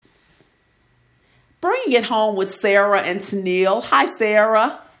Get Home with Sarah and Tennille. Hi,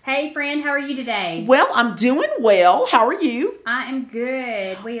 Sarah. Hey, friend. How are you today? Well, I'm doing well. How are you? I am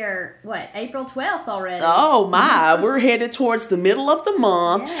good. We are, April 12th already? Oh, my. We're headed towards the middle of the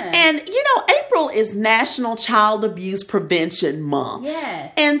month. Yes. And, April is National Child Abuse Prevention Month.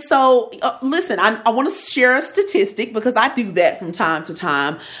 Yes. And so, listen, I want to share a statistic because I do that from time to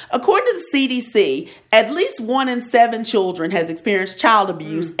time. According to the CDC, at least 1 in 7 children has experienced child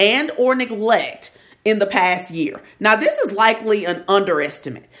abuse and or neglect in the past year. Now, this is likely an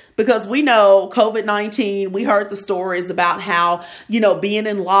underestimate because we know COVID-19, we heard the stories about how, being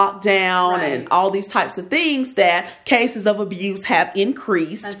in lockdown and all these types of things that cases of abuse have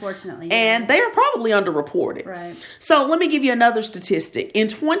increased. Unfortunately. And they are probably underreported. Right. So let me give you another statistic. In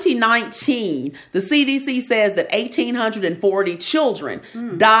 2019, the CDC says that 1,840 children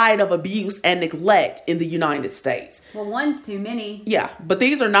died of abuse and neglect in the United States. Well, one's too many. Yeah, but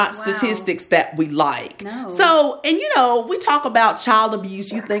these are not statistics that we like. No. So, and we talk about child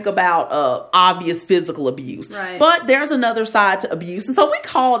abuse, you think about obvious physical abuse. Right. But there's another side to abuse. And so we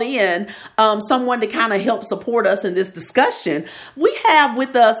called in someone to kind of help support us in this discussion. We have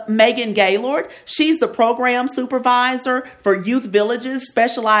with us Megan Gaylord. She's the program supervisor for Youth Village's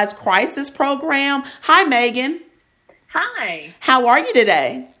Specialized Crisis Program. Hi, Megan. Hi. How are you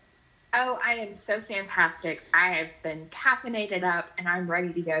today? Oh, I am so fantastic. I have been caffeinated up and I'm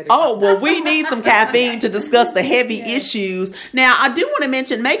ready to go. We need some caffeine to discuss the heavy issues. Now, I do want to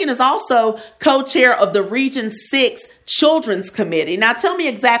mention Megan is also co-chair of the Region 6 Children's Committee. Now, tell me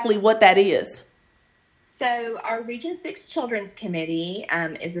exactly what that is. So our Region 6 Children's Committee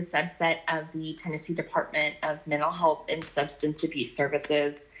is a subset of the Tennessee Department of Mental Health and Substance Abuse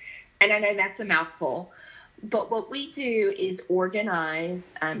Services. And I know that's a mouthful. But what we do is organize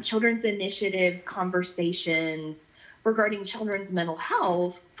children's initiatives, conversations regarding children's mental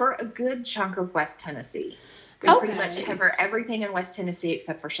health for a good chunk of West Tennessee. We pretty much cover everything in West Tennessee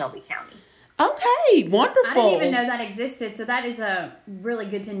except for Shelby County. Okay, wonderful. I didn't even know that existed, so that is really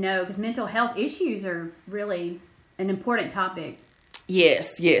good to know because mental health issues are really an important topic.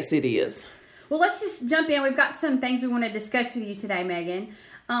 Yes, it is. Well, let's just jump in. We've got some things we want to discuss with you today, Megan.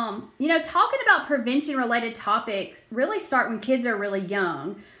 Talking about prevention-related topics really start when kids are really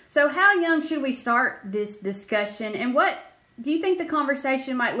young. So how young should we start this discussion? And what do you think the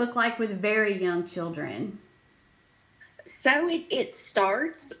conversation might look like with very young children? So it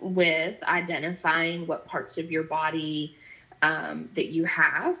starts with identifying what parts of your body that you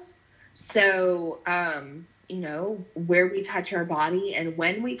have. So, where we touch our body and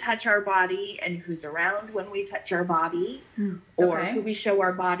when we touch our body and who's around when we touch our body or who we show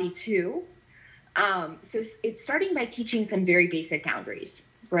our body to. So it's starting by teaching some very basic boundaries,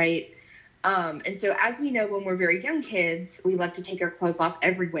 right? And so as we know, when we're very young kids, we love to take our clothes off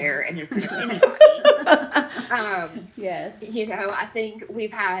everywhere and in front of anybody. Yes. I think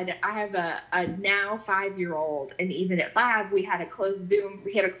I have a now 5-year-old, and even at lab, we had a close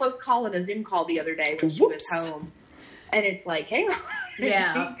call and a Zoom call the other day when she was home. And it's like, hey, you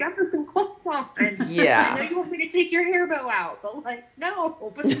got to put some clothes on. And I know you want me to take your hair bow out, but no,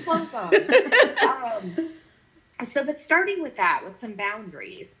 put some clothes on. But starting with that, with some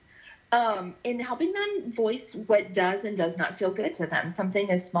boundaries, in helping them voice what does and does not feel good to them. Something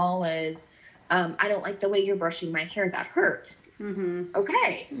as small as, I don't like the way you're brushing my hair, that hurts. Mm-hmm.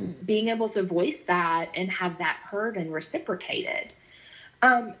 Okay. Being able to voice that and have that heard and reciprocated.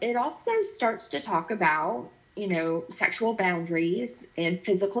 It also starts to talk about, sexual boundaries and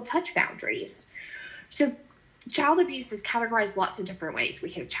physical touch boundaries. So child abuse is categorized lots of different ways. We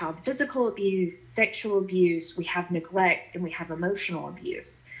have child physical abuse, sexual abuse, we have neglect, and we have emotional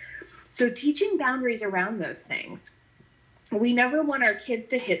abuse. So teaching boundaries around those things. We never want our kids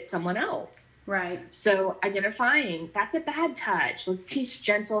to hit someone else. Right. So identifying, that's a bad touch. Let's teach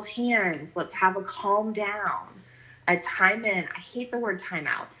gentle hands. Let's have a calm down. A time in. I hate the word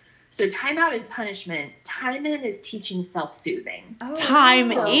timeout. So timeout is punishment. Time in is teaching self-soothing. Oh,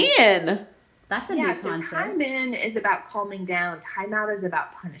 time in. That's a new concept. So time in is about calming down. Timeout is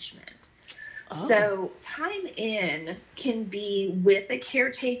about punishment. Oh. So time in can be with a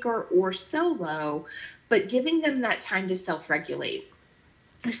caretaker or solo, but giving them that time to self-regulate.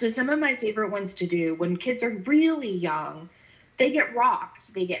 So some of my favorite ones to do when kids are really young, they get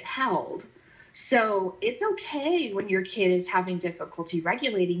rocked, they get held. So it's okay when your kid is having difficulty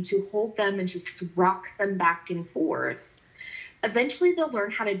regulating to hold them and just rock them back and forth. Eventually they'll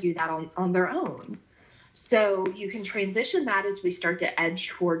learn how to do that on their own. So you can transition that as we start to edge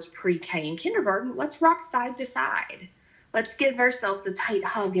towards pre-K and kindergarten. Let's rock side to side. Let's give ourselves a tight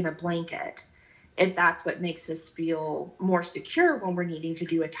hug and a blanket if that's what makes us feel more secure when we're needing to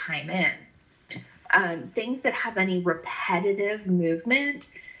do a time in. things that have any repetitive movement,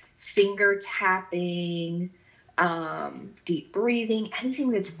 finger tapping, deep breathing, anything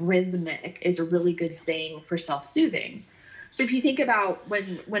that's rhythmic is a really good thing for self-soothing. So if you think about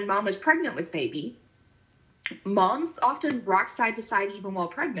when mom was pregnant with baby, moms often rock side to side even while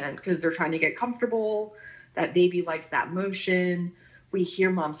pregnant because they're trying to get comfortable. That baby likes that motion. We hear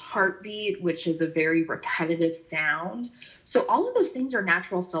mom's heartbeat, which is a very repetitive sound. So all of those things are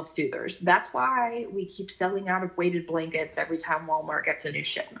natural self-soothers. That's why we keep selling out of weighted blankets every time Walmart gets a new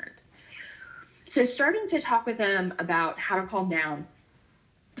shipment. So starting to talk with them about how to calm down,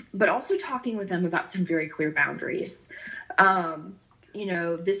 but also talking with them about some very clear boundaries.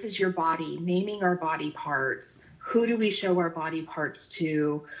 This is your body, naming our body parts. Who do we show our body parts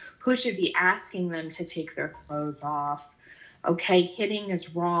to? Who should be asking them to take their clothes off? Okay, hitting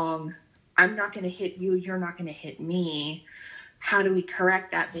is wrong. I'm not going to hit you. You're not going to hit me. How do we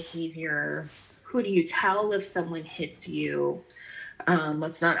correct that behavior? Who do you tell if someone hits you?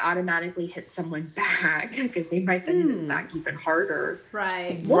 Let's not automatically hit someone back because they might then hit us back even harder.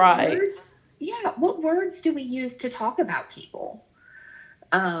 Right. What words do we use to talk about people?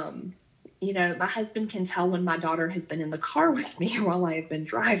 My husband can tell when my daughter has been in the car with me while I have been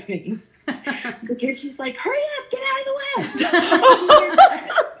driving because she's like, hurry up, get out of the way.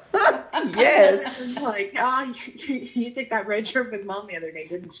 Yes. Like, you took that road trip with mom the other day,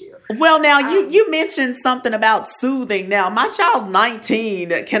 didn't you? Well, now you mentioned something about soothing. Now, my child's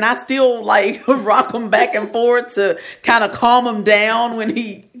 19. Can I still rock him back and forth to kind of calm him down when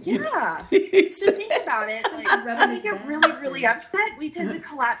he? Yeah. So think about it. When we get really, really upset, we tend to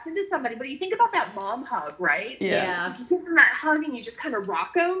collapse into somebody. But you think about that mom hug, right? Yeah. If you give them that hug and you just kind of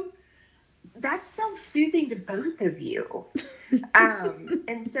rock them, that's self-soothing to both of you.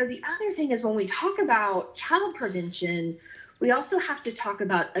 And so the other thing is when we talk about child prevention, we also have to talk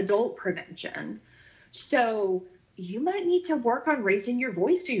about adult prevention. So you might need to work on raising your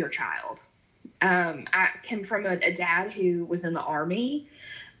voice to your child. I came from a dad who was in the Army,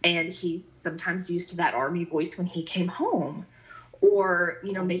 and he sometimes used that Army voice when he came home. Or,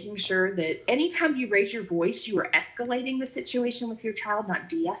 making sure that anytime you raise your voice, you are escalating the situation with your child, not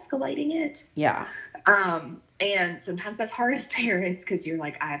de-escalating it. Yeah. And sometimes that's hard as parents because you're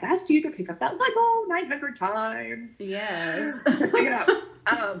like, I've asked you to pick up that Lego 900 times. Yes. Just pick it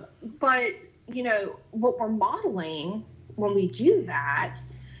up. But, what we're modeling when we do that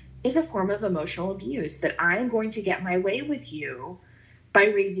is a form of emotional abuse, that I'm going to get my way with you by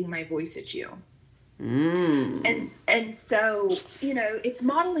raising my voice at you. And so, it's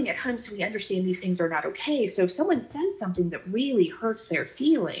modeling at home so we understand these things are not okay. So if someone says something that really hurts their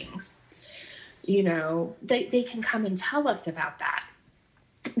feelings, they can come and tell us about that.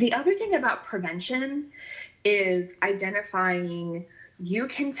 The other thing about prevention is identifying, you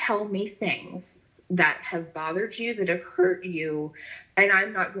can tell me things that have bothered you, that have hurt you, and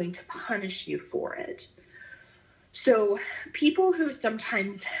I'm not going to punish you for it. So people who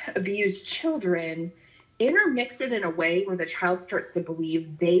sometimes abuse children intermix it in a way where the child starts to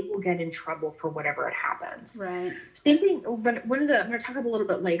believe they will get in trouble for whatever it happens. Right. Same thing, I'm going to talk a little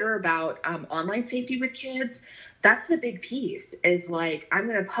bit later about online safety with kids. That's the big piece, is I'm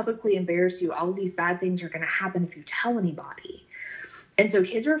going to publicly embarrass you. All of these bad things are going to happen if you tell anybody. And so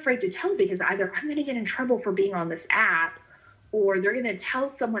kids are afraid to tell because either I'm going to get in trouble for being on this app, or they're going to tell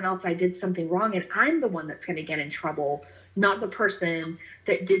someone else I did something wrong and I'm the one that's going to get in trouble, not the person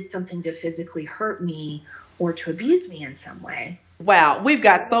that did something to physically hurt me or to abuse me in some way. Wow, we've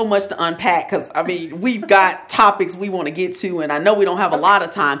got so much to unpack because, we've got topics we want to get to, and I know we don't have a lot of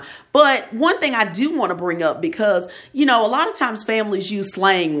time. But one thing I do want to bring up, because, a lot of times families use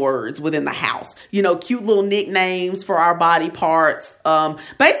slang words within the house, cute little nicknames for our body parts.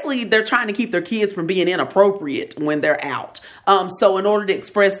 Basically, they're trying to keep their kids from being inappropriate when they're out. So in order to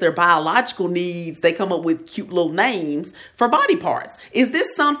express their biological needs, they come up with cute little names for body parts. Is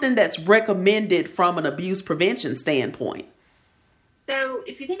this something that's recommended from an abuse prevention standpoint? So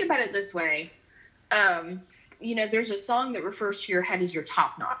if you think about it this way, there's a song that refers to your head as your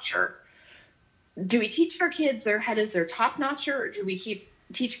top notcher. Do we teach our kids their head is their top notcher, or do we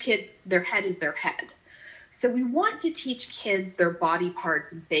teach kids their head is their head? So we want to teach kids their body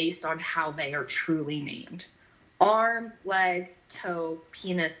parts based on how they are truly named. Arm, leg, toe,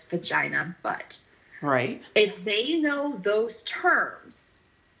 penis, vagina, butt. Right. If they know those terms,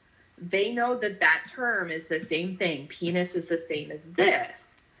 they know that term is the same thing. Penis is the same as this.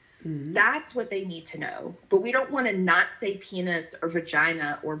 Mm-hmm. That's what they need to know. But we don't want to not say penis or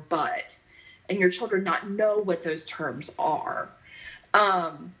vagina or butt and your children not know what those terms are.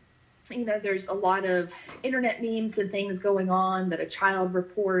 There's a lot of internet memes and things going on that a child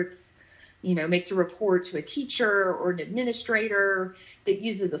reports makes a report to a teacher or an administrator that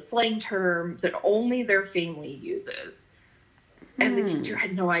uses a slang term that only their family uses. And the teacher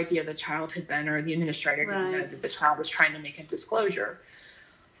had no idea the child had been, or the administrator didn't know that the child was trying to make a disclosure.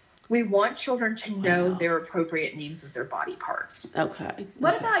 We want children to know their appropriate names of their body parts. Okay.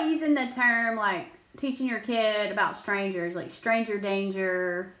 What about using the term, like, teaching your kid about strangers, like stranger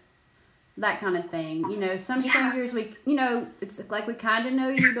danger, that kind of thing? Some strangers, it's like we kind of know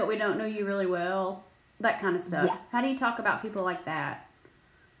you, but we don't know you really well. That kind of stuff. Yeah. How do you talk about people like that?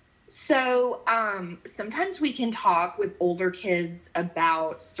 So sometimes we can talk with older kids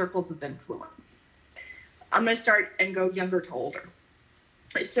about circles of influence. I'm going to start and go younger to older.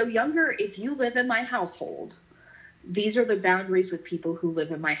 So younger, if you live in my household, these are the boundaries with people who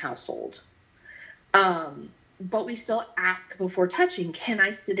live in my household. But we still ask before touching, can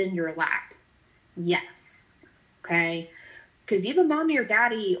I sit in your lap? Yes. Okay. Because even mommy or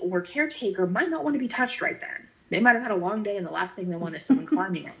daddy or caretaker might not want to be touched right then. They might have had a long day and the last thing they want is someone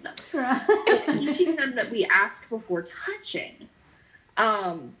climbing on them. So teaching them that we ask before touching.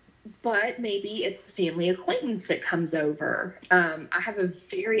 But maybe it's the family acquaintance that comes over. I have a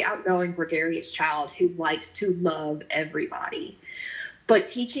very outgoing, gregarious child who likes to love everybody. But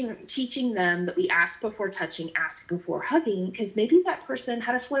teaching them that we ask before touching, ask before hugging, because maybe that person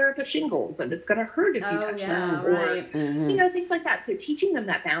had a flare-up of shingles and it's going to hurt if you touch them. Or, things like that. So teaching them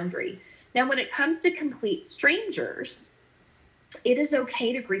that boundary. Now, when it comes to complete strangers, it is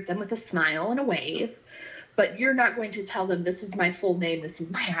okay to greet them with a smile and a wave, but you're not going to tell them, this is my full name, this is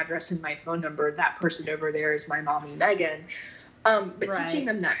my address and my phone number, that person over there is my mommy, Megan. But teaching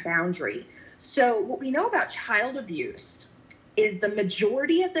them that boundary. So what we know about child abuse is the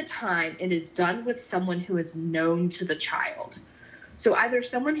majority of the time it is done with someone who is known to the child. So either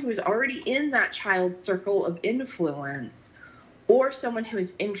someone who is already in that child's circle of influence or someone who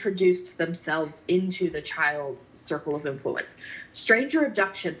has introduced themselves into the child's circle of influence. Stranger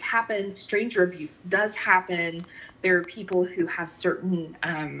abductions happen. Stranger abuse does happen. There are people who have certain,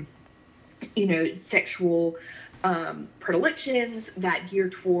 sexual predilections that gear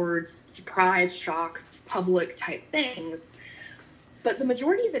towards surprise, shock, public type things. But the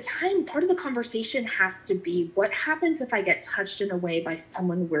majority of the time, part of the conversation has to be, what happens if I get touched in a way by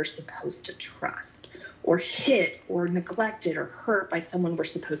someone we're supposed to trust? Or hit or neglected or hurt by someone we're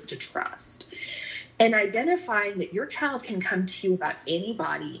supposed to trust. And identifying that your child can come to you about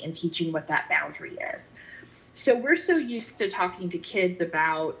anybody and teaching what that boundary is. So we're so used to talking to kids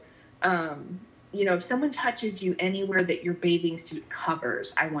about, if someone touches you anywhere that your bathing suit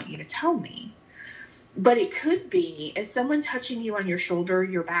covers, I want you to tell me. But it could be as someone touching you on your shoulder,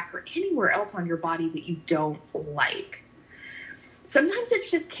 your back, or anywhere else on your body that you don't like. Sometimes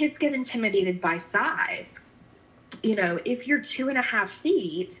it's just kids get intimidated by size. If you're 2.5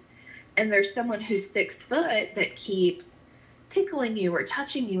 feet and there's someone who's 6 foot that keeps tickling you or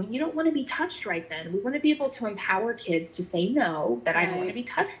touching you, and you don't want to be touched right then. We want to be able to empower kids to say no, that I don't want to be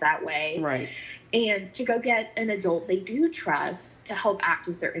touched that way. Right. And to go get an adult they do trust to help act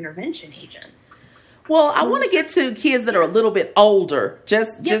as their intervention agent. Well, I want to get to kids that are a little bit older,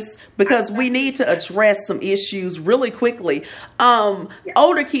 just because we need to address some issues really quickly.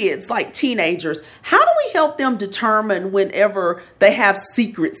 Older kids, like teenagers, how do we help them determine whenever they have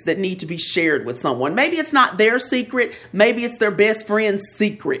secrets that need to be shared with someone? Maybe it's not their secret, maybe it's their best friend's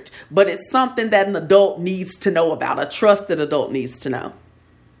secret, but it's something that an adult needs to know about, a trusted adult needs to know.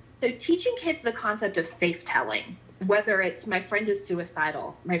 So teaching kids the concept of safe telling. Whether it's my friend is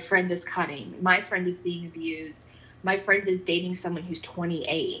suicidal, my friend is cutting, my friend is being abused, my friend is dating someone who's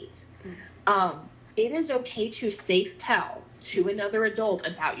 28. It is okay to safe tell to another adult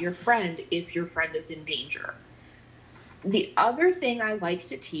about your friend if your friend is in danger. The other thing I like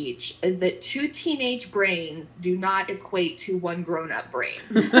to teach is that 2 teenage brains do not equate to 1 grown-up brain.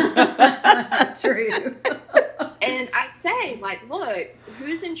 True. And I say, look,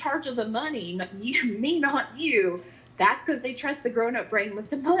 who's in charge of the money? You, me, not you. That's because they trust the grown-up brain with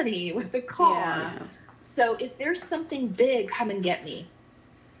the money, with the car. Yeah. So if there's something big, come and get me.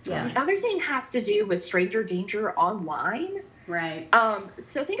 Yeah. The other thing has to do with stranger danger online. Right.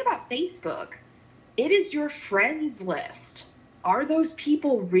 So think about Facebook. It is your friends list. Are those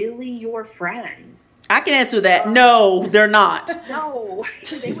people really your friends? I can answer that. No, they're not. No,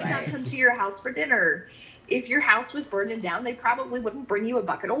 they would not come to your house for dinner. If your house was burning down, they probably wouldn't bring you a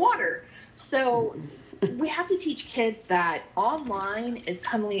bucket of water. So we have to teach kids that online is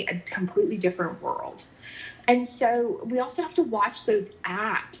a completely different world. And so we also have to watch those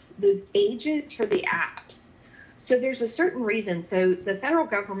apps, those ages for the apps. So there's a certain reason. So the federal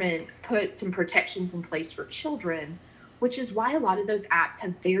government put some protections in place for children which is why a lot of those apps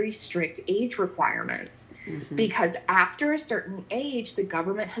have very strict age requirements. Because after a certain age, the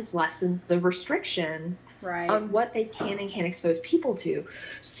government has lessened the restrictions on what they can and can't expose people to.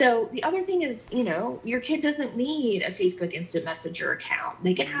 So the other thing is, your kid doesn't need a Facebook Instant Messenger account.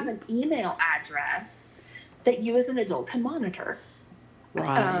 They can have an email address that you as an adult can monitor.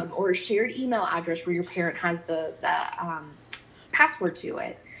 Or a shared email address where your parent has the password to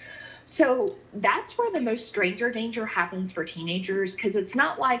it. So that's where the most stranger danger happens for teenagers, because it's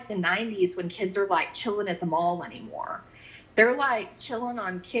not like the 90s when kids are like chilling at the mall anymore. They're like chilling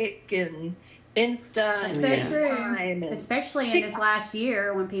on Kik and Insta and Time. Especially in this last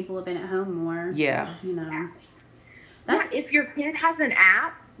year when people have been at home more. Yeah. If your kid has an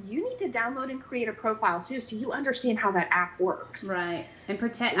app, you need to download and create a profile too, so you understand how that app works. Right. And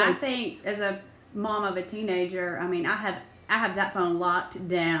protect. I think as a mom of a teenager, I mean, I have that phone locked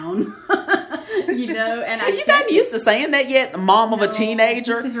down, and have you gotten used to saying that yet? The mom of a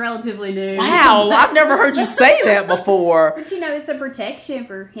teenager? This is relatively new. Wow, I've never heard you say that before. But, it's a protection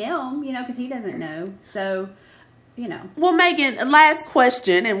for him, because he doesn't know. So, Well, Megan, last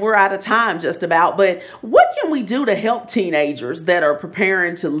question, and we're out of time just about, but what can we do to help teenagers that are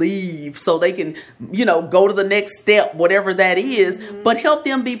preparing to leave so they can, go to the next step, whatever that is, but help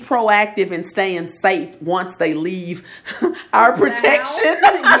them be proactive in staying safe once they leave our protection?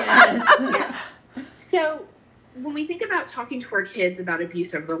 Yes. So when we think about talking to our kids about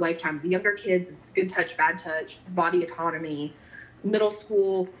abuse over their lifetime, the younger kids, it's good touch, bad touch, body autonomy, middle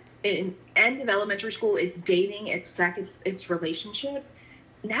school, end of elementary school, it's dating, it's sex, it's relationships.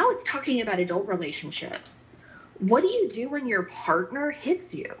 Now it's talking about adult relationships. What do you do when your partner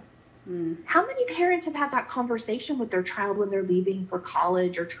hits you? How many parents have had that conversation with their child when they're leaving for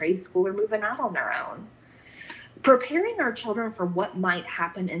college or trade school or moving out on their own? Preparing our children for what might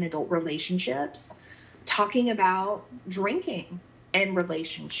happen in adult relationships, talking about drinking and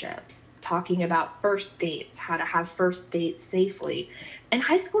relationships, talking about first dates, how to have first dates safely. And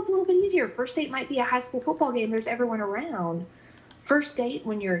high school, it's a little bit easier. First date might be a high school football game. There's everyone around. First date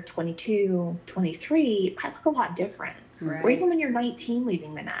when you're 22, 23, might look a lot different. Right. Or even when you're 19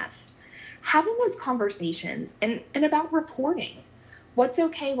 leaving the nest. Having those conversations and about reporting. What's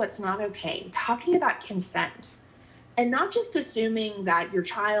okay, what's not okay. Talking about consent. And not just assuming that your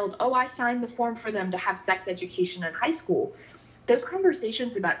child, I signed the form for them to have sex education in high school. Those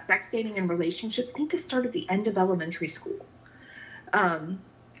conversations about sex, dating, and relationships need to start at the end of elementary school.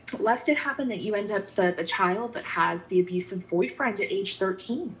 Lest it happen that you end up the child that has the abusive boyfriend at age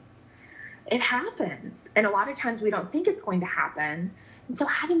 13. It happens. And a lot of times we don't think it's going to happen. And so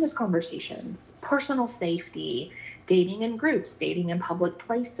having those conversations, personal safety, dating in groups, dating in public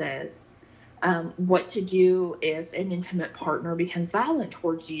places, what to do if an intimate partner becomes violent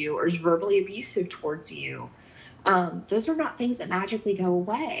towards you or is verbally abusive towards you. Those are not things that magically go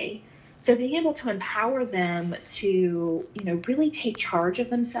away. So being able to empower them to, really take charge of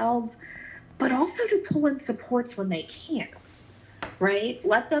themselves, but also to pull in supports when they can't, right?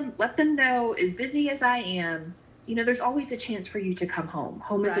 Let them know, as busy as I am, there's always a chance for you to come home.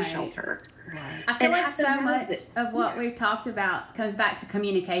 Home is a shelter. Right. I feel like so much of what we've talked about comes back to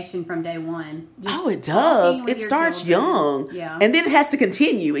communication from day one. It does. It starts young. Yeah. And then it has to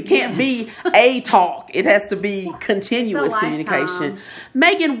continue. It can't be a talk. It has to be continuous communication.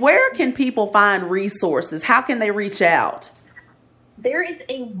 Megan, where can people find resources? How can they reach out? There is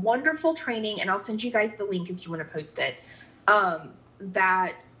a wonderful training, and I'll send you guys the link if you want to post it,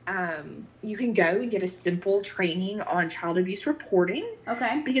 that you can go and get a simple training on child abuse reporting.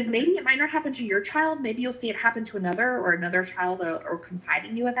 Okay. Because maybe it might not happen to your child. Maybe you'll see it happen to another child or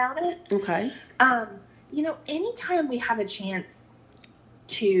confiding you about it. Okay. Anytime we have a chance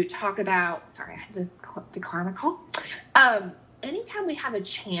to talk about, sorry, I had to decline a call. Anytime we have a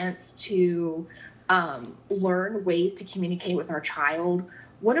chance to learn ways to communicate with our child,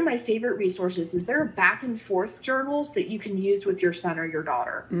 one of my favorite resources is there are back and forth journals that you can use with your son or your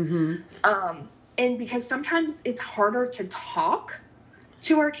daughter. Mm-hmm. And because sometimes it's harder to talk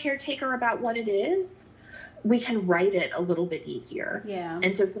to our caretaker about what it is, we can write it a little bit easier. Yeah.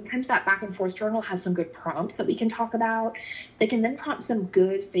 And so sometimes that back and forth journal has some good prompts that we can talk about. They can then prompt some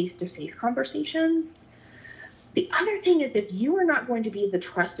good face-to-face conversations. The other thing is, if you are not going to be the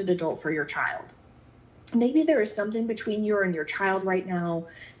trusted adult for your child, maybe there is something between you and your child right now.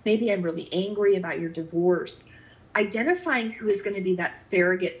 Maybe I'm really angry about your divorce. Identifying who is going to be that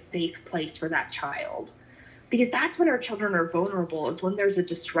surrogate safe place for that child. Because that's when our children are vulnerable, is when there's a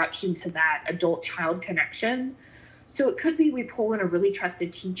disruption to that adult-child connection. So it could be we pull in a really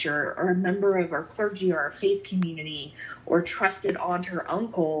trusted teacher or a member of our clergy or our faith community or trusted aunt or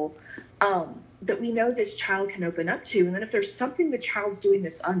uncle that we know this child can open up to. And then if there's something the child's doing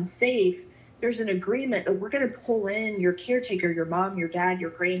that's unsafe, there's an agreement that we're going to pull in your caretaker, your mom, your dad, your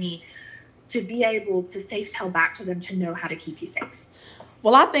granny, to be able to safe tell back to them to know how to keep you safe.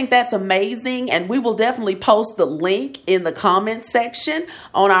 Well, I think that's amazing, and we will definitely post the link in the comments section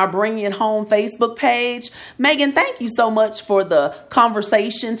on our Bringing It Home Facebook page. Megan, thank you so much for the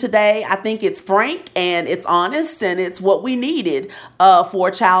conversation today. I think it's frank and it's honest, and it's what we needed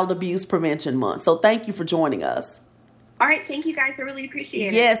for Child Abuse Prevention Month. So thank you for joining us. All right. Thank you, guys. I really appreciate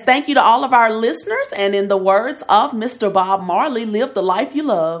it. Yes, thank you to all of our listeners. And in the words of Mr. Bob Marley, live the life you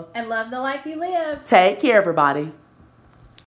love. And love the life you live. Take care, everybody.